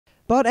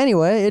But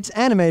anyway, it's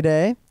Anime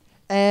Day,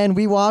 and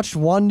we watched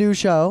one new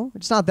show.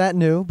 It's not that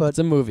new, but It's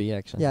a movie,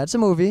 actually. yeah, it's a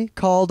movie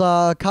called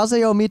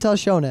Kazeo Mita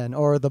Shonen,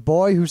 or The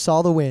Boy Who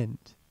Saw the Wind.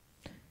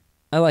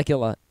 I like it a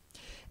lot.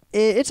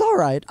 It's all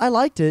right. I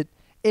liked it.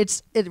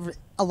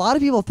 A lot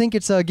of people think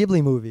it's a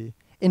Ghibli movie.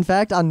 In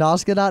fact, on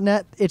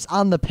Nausicaa.net, it's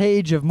on the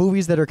page of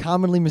movies that are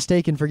commonly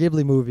mistaken for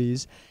Ghibli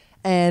movies,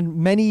 and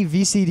many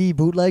VCD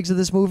bootlegs of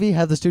this movie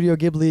have the Studio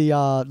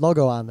Ghibli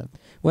logo on them.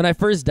 When I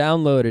first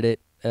downloaded it,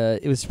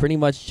 it was pretty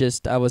much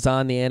just I was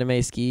on the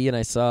Anime Ski and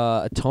I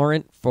saw a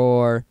torrent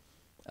for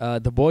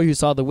The Boy Who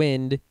Saw the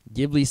Wind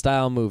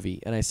Ghibli-style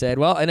movie. And I said,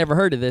 well, I never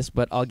heard of this,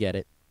 but I'll get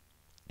it.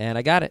 And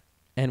I got it.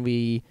 And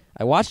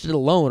I watched it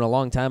alone a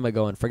long time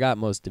ago and forgot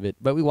most of it.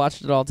 But we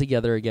watched it all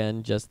together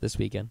again just this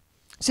weekend.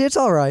 See, it's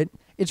all right.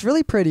 It's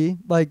really pretty.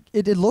 Like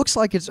it looks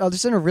like it's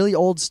in a really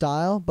old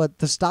style, but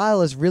the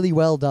style is really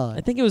well done.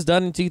 I think it was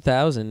done in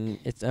 2000.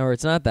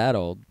 It's not that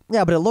old.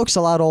 Yeah, but it looks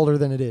a lot older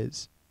than it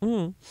is.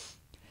 Mm.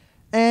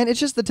 And it's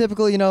just the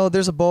typical,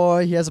 there's a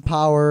boy, he has a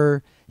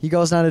power, he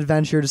goes on an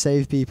adventure to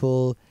save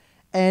people,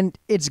 and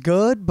it's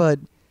good, but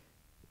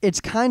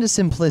it's kind of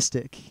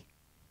simplistic.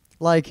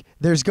 Like,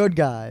 there's good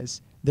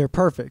guys, they're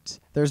perfect.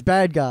 There's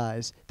bad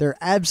guys, they're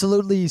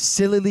absolutely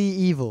sillily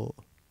evil.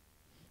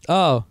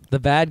 Oh, the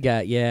bad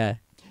guy, yeah.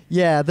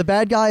 Yeah, the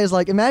bad guy is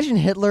like, imagine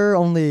Hitler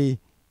only...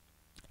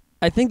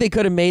 I think they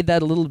could have made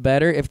that a little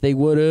better if they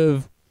would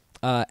have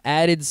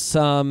added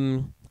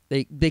some...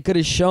 They could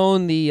have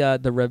shown the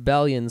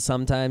rebellion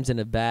sometimes in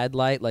a bad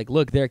light. Like,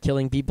 look, they're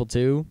killing people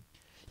too.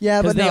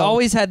 Yeah, but they no.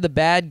 always had the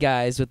bad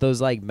guys with those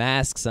like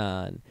masks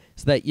on,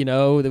 so that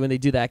when they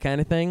do that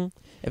kind of thing,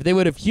 if they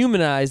would have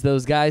humanized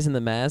those guys in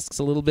the masks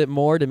a little bit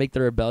more to make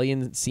the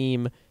rebellion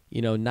seem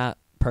not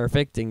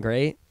perfect and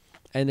great,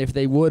 and if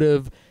they would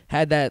have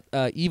had that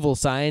evil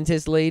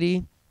scientist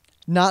lady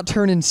not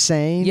turn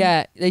insane.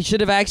 Yeah, they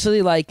should have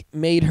actually like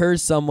made her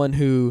someone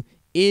who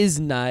is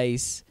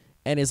nice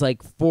and is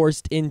like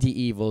forced into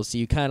evil, so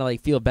you kind of like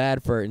feel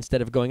bad for her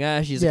instead of going,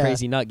 she's a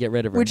crazy nut, get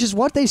rid of her. Which is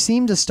what they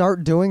seem to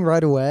start doing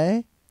right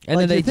away. And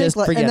then they just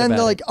forget and then about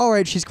they're it. like, all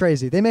right, she's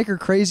crazy. They make her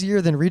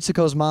crazier than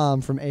Ritsuko's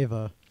mom from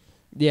Ava.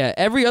 Yeah,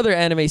 every other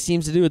anime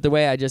seems to do it the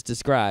way I just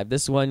described.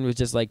 This one was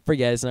just like,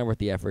 forget it, it's not worth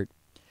the effort.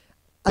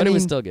 But it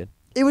was still good.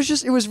 It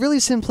was really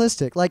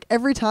simplistic. Like,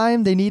 every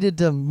time they needed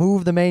to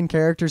move the main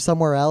character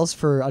somewhere else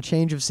for a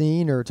change of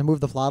scene or to move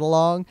the plot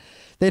along,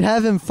 they'd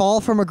have him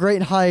fall from a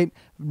great height,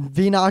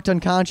 be knocked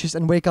unconscious,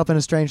 and wake up in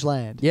a strange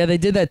land. Yeah, they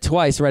did that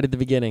twice right at the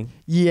beginning.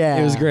 Yeah.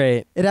 It was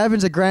great. It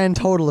happens a grand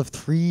total of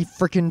 3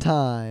 freaking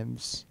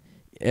times.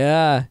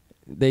 Yeah,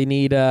 they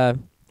need They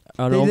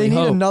need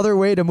another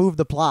way to move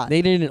the plot.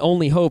 They need an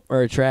only hope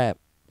or a trap.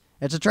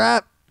 It's a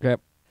trap.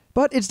 Trap.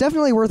 But it's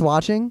definitely worth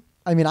watching.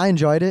 I mean, I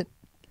enjoyed it.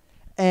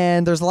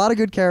 And there's a lot of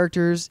good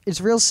characters. It's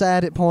real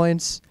sad at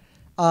points.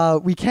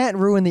 We can't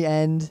ruin the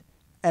end,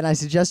 and I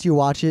suggest you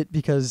watch it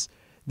because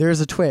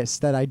there's a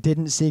twist that I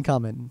didn't see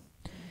coming.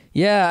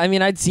 Yeah, I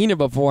mean, I'd seen it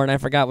before, and I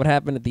forgot what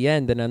happened at the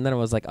end, and then I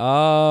was like,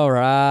 all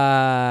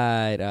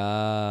right.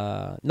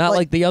 Not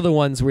like the other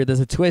ones where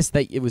there's a twist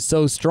that it was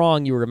so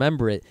strong you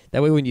remember it.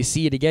 That way when you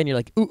see it again, you're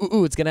like,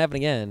 ooh, it's going to happen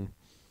again.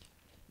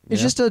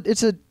 It's just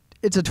it's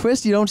a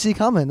twist you don't see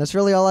coming. That's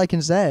really all I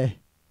can say.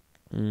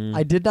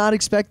 I did not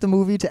expect the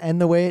movie to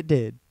end the way it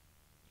did.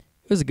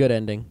 It was a good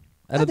ending.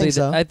 I think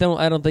so. I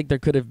don't think there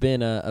could have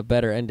been a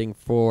better ending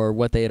for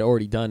what they had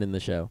already done in the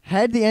show.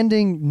 Had the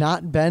ending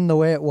not been the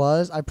way it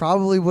was, I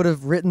probably would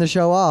have written the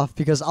show off,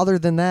 because other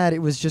than that, it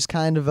was just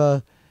kind of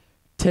a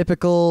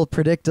typical,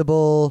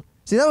 predictable...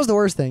 See, that was the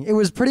worst thing. It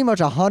was pretty much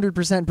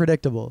 100%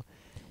 predictable.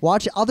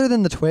 Other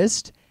than the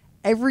twist,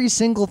 every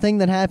single thing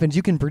that happens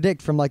you can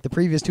predict from like the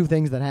previous 2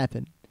 things that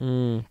happened.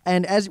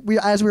 And as we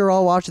were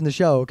all watching the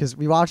show, because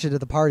we watched it at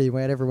the party, we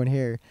had everyone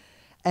here,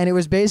 and it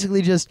was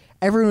basically just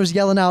everyone was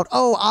yelling out,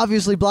 oh,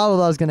 obviously blah blah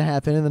blah is going to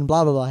happen, and then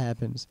blah blah blah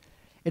happens.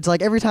 It's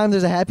like every time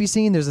there's a happy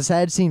scene, there's a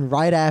sad scene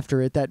right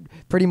after it that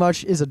pretty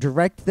much is a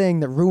direct thing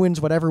that ruins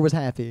whatever was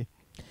happy.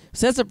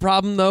 So that's a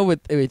problem, though,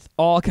 with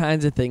all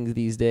kinds of things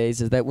these days,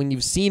 is that when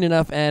you've seen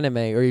enough anime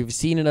or you've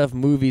seen enough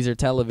movies or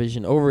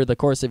television over the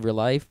course of your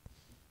life,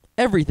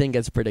 everything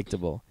gets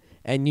predictable.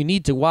 And you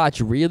need to watch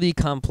really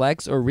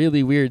complex or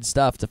really weird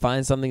stuff to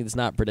find something that's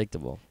not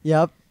predictable.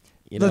 Yep.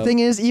 The thing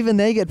is, even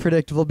they get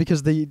predictable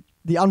because the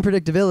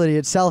unpredictability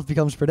itself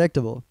becomes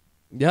predictable.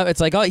 Yeah, it's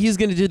like, oh, he's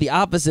going to do the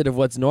opposite of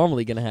what's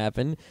normally going to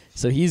happen,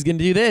 so he's going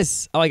to do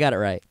this. Oh, I got it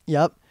right.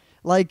 Yep.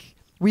 Like,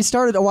 we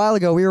started a while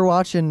ago, we were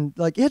watching,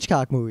 like,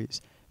 Hitchcock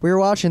movies. We were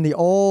watching the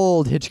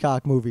old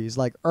Hitchcock movies,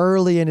 like,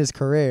 early in his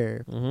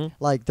career. Mm-hmm.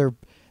 Like,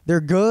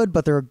 they're good,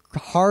 but they're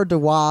hard to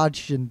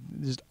watch and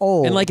just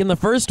old. And, like, in the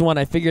first one,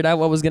 I figured out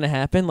what was going to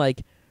happen,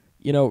 like,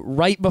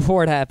 right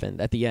before it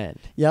happened at the end.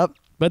 Yep.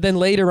 But then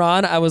later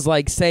on, I was,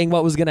 like, saying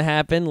what was going to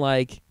happen,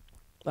 like,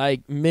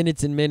 like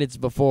minutes and minutes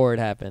before it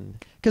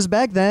happened. Because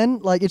back then,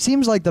 like, it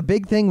seems like the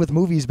big thing with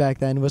movies back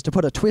then was to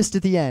put a twist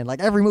at the end.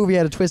 Like, every movie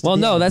had a twist Well, at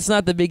the no, end. that's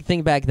not the big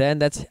thing back then.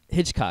 That's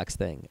Hitchcock's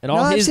thing. And all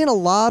I've his seen a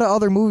lot of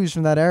other movies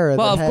from that era.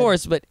 Well, that of had-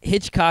 course, but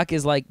Hitchcock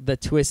is like the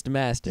twist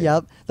master.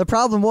 Yep. The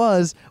problem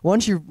was,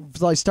 once you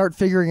like start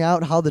figuring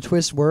out how the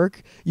twists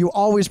work, you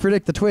always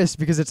predict the twist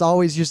because it's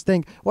always just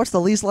think, what's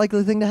the least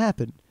likely thing to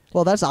happen?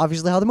 Well, that's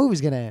obviously how the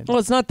movie's going to end. Well,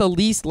 it's not the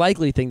least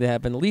likely thing to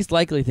happen. The least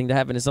likely thing to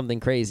happen is something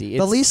crazy.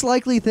 The least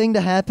likely thing to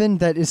happen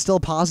that is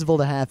still possible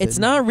to happen. It's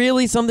not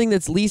really something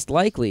that's least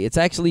likely. It's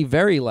actually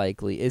very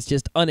likely. It's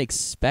just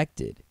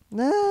unexpected.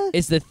 Nah.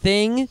 It's the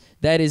thing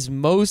that is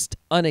most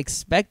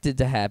unexpected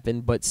to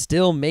happen, but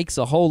still makes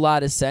a whole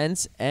lot of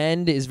sense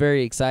and is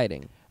very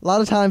exciting. A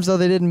lot of times, though,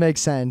 they didn't make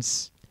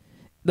sense.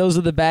 Those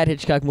are the bad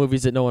Hitchcock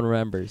movies that no one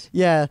remembers.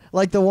 Yeah,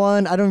 like the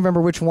one, I don't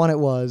remember which one it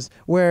was,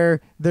 where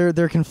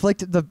they're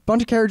conflicted, the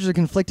bunch of characters are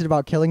conflicted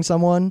about killing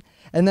someone,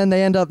 and then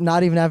they end up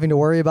not even having to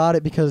worry about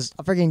it because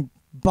a freaking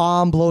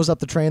bomb blows up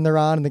the train they're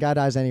on and the guy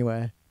dies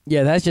anyway.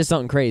 Yeah, that's just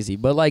something crazy.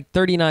 But like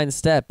 39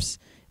 Steps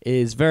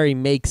is very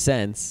make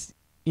sense,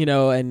 you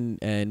know,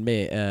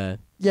 Yeah.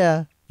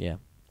 Yeah.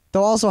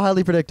 Though also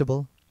highly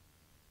predictable.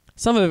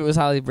 Some of it was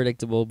highly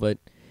predictable, but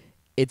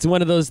it's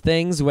one of those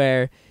things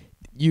where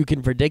you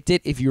can predict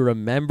it if you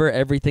remember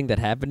everything that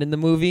happened in the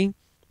movie,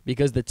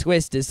 because the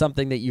twist is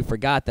something that you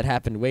forgot that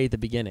happened way at the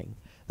beginning.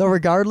 Though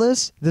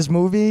regardless, this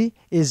movie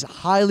is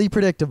highly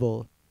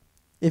predictable.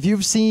 If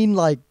you've seen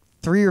like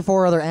 3 or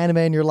 4 other anime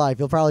in your life,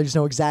 you'll probably just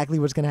know exactly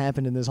what's going to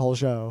happen in this whole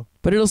show.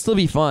 But it'll still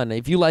be fun.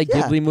 If you like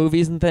Yeah. Ghibli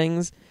movies and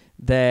things,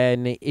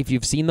 then if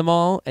you've seen them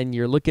all and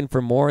you're looking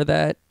for more of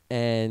that,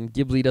 and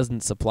Ghibli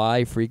doesn't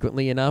supply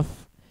frequently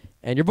enough,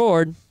 and you're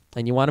bored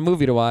and you want a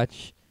movie to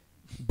watch,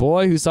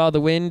 Boy Who Saw the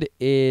Wind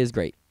is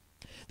great.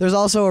 There's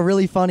also a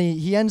really funny,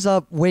 he ends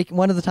up,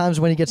 one of the times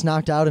when he gets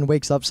knocked out and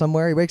wakes up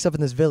somewhere, he wakes up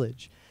in this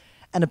village.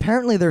 And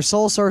apparently their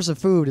sole source of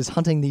food is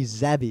hunting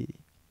these zabi.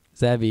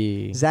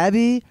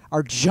 Zabi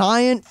are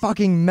giant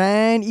fucking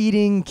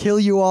man-eating,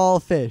 kill-you-all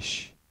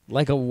fish.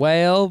 Like a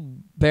whale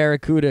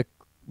barracuda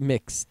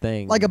mix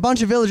thing. Like a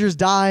bunch of villagers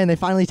die and they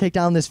finally take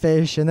down this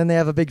fish and then they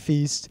have a big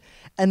feast.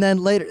 And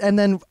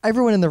then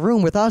everyone in the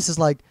room with us is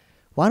like,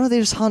 why don't they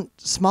just hunt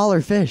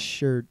smaller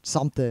fish or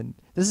something?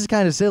 This is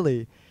kind of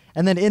silly.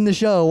 And then in the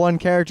show, one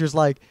character's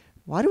like,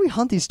 why do we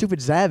hunt these stupid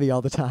zabi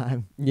all the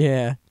time?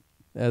 Yeah,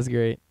 that was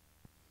great.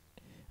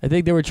 I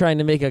think they were trying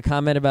to make a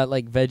comment about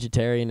like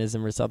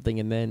vegetarianism or something,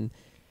 and then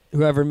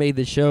whoever made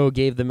the show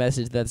gave the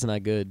message that's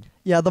not good.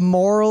 Yeah, the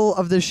moral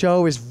of the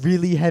show is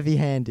really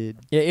heavy-handed.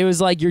 Yeah, it was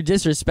like you're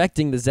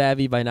disrespecting the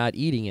zabi by not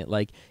eating it.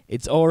 Like,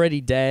 it's already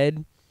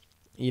dead,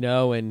 you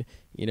know, and,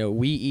 you know,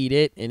 we eat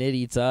it and it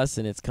eats us,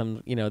 and it's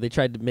come, you know, they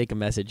tried to make a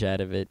message out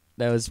of it.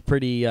 That was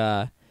pretty,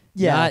 not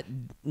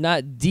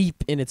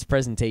deep in its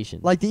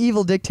presentation. Like the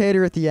evil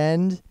dictator at the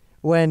end,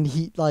 when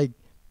he, like,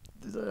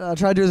 I'll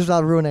try to do this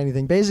without ruining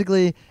anything.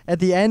 Basically, at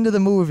the end of the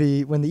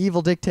movie, when the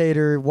evil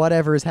dictator,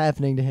 whatever is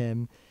happening to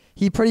him,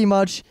 he pretty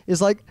much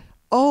is like,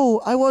 oh,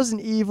 I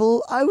wasn't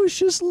evil. I was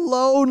just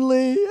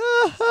lonely.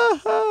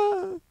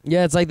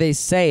 Yeah, it's like they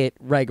say it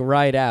like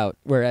right out,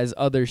 whereas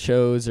other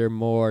shows are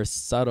more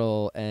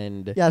subtle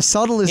and Yeah,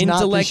 subtle is not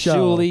the show.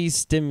 intellectually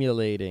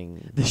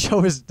stimulating. The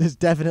show is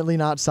definitely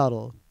not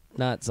subtle.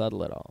 Not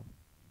subtle at all.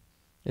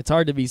 It's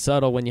hard to be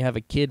subtle when you have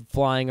a kid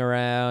flying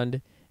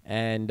around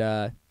and,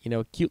 you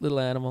know, a cute little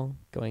animal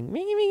going,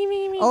 meow, meow,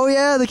 meow, meow. Oh,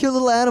 yeah, the cute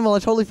little animal. I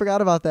totally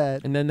forgot about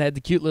that. And then they had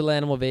the cute little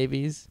animal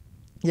babies.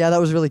 Yeah, that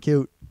was really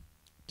cute.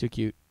 Too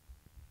cute.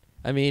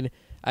 I mean,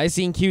 I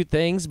seen cute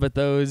things, but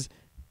the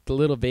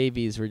little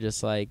babies were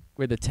just like,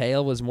 where the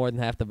tail was more than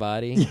half the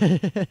body.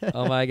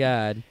 Oh, my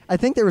God. I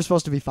think they were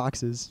supposed to be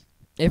foxes.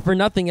 If for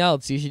nothing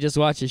else, you should just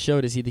watch the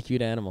show to see the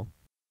cute animal.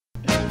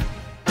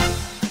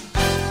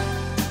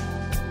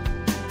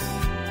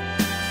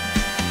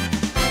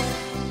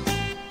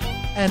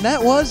 And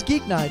that was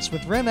Geek Nights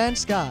with Rim and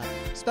Scott.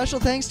 Special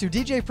thanks to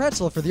DJ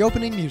Pretzel for the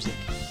opening music.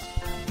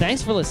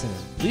 Thanks for listening.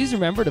 Please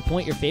remember to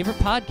point your favorite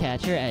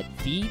podcatcher at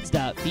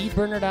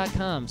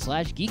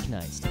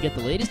feeds.feedburner.com/geeknights to get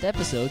the latest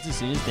episodes as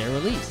soon as they're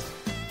released.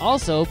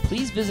 Also,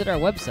 please visit our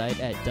website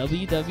at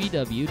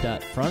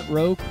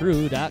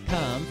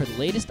www.frontrowcrew.com for the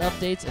latest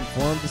updates and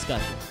forum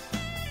discussion.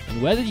 And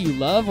whether you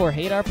love or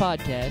hate our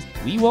podcast,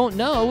 we won't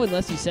know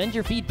unless you send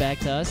your feedback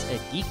to us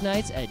at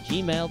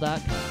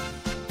geeknights@gmail.com.